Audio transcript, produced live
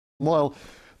While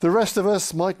the rest of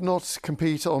us might not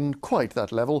compete on quite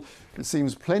that level, it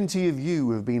seems plenty of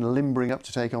you have been limbering up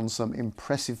to take on some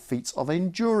impressive feats of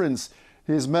endurance.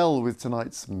 Here's Mel with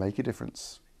tonight's Make a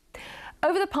Difference.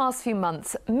 Over the past few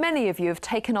months, many of you have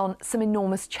taken on some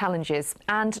enormous challenges,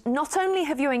 and not only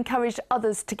have you encouraged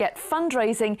others to get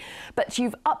fundraising, but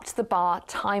you've upped the bar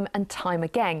time and time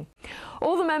again.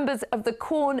 All the members of the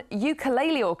Quorn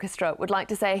Ukulele Orchestra would like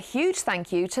to say a huge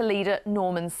thank you to leader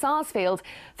Norman Sarsfield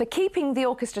for keeping the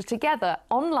orchestra together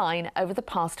online over the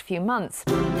past few months.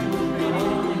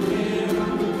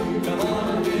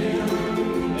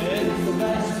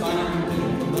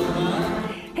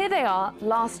 Here they are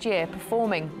last year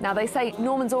performing. Now they say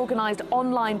Norman's organised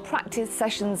online practice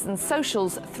sessions and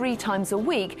socials 3 times a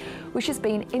week, which has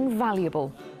been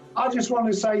invaluable. I just want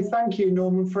to say thank you,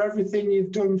 Norman, for everything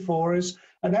you've done for us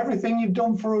and everything you've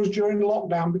done for us during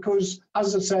lockdown, because,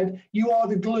 as I said, you are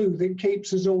the glue that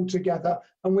keeps us all together.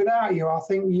 And without you, I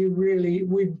think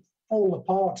we'd fall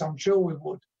apart. I'm sure we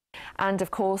would. And of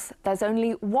course, there's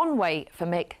only one way for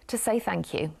Mick to say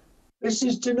thank you. This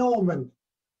is to Norman.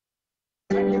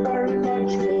 Thank you very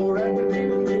much for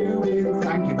everything you do.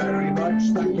 Thank you very much.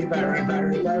 Thank you very,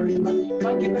 very, very much.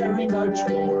 Thank you very much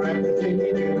for everything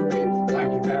you do.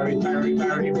 Thank you very, very,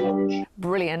 very much.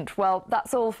 Brilliant. Well,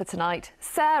 that's all for tonight.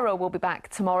 Sarah will be back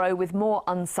tomorrow with more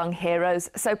unsung heroes,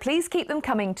 so please keep them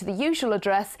coming to the usual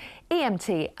address,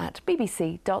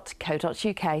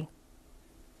 emt@bbc.co.uk.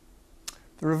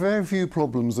 There are very few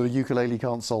problems that a ukulele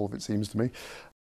can't solve, it seems to me.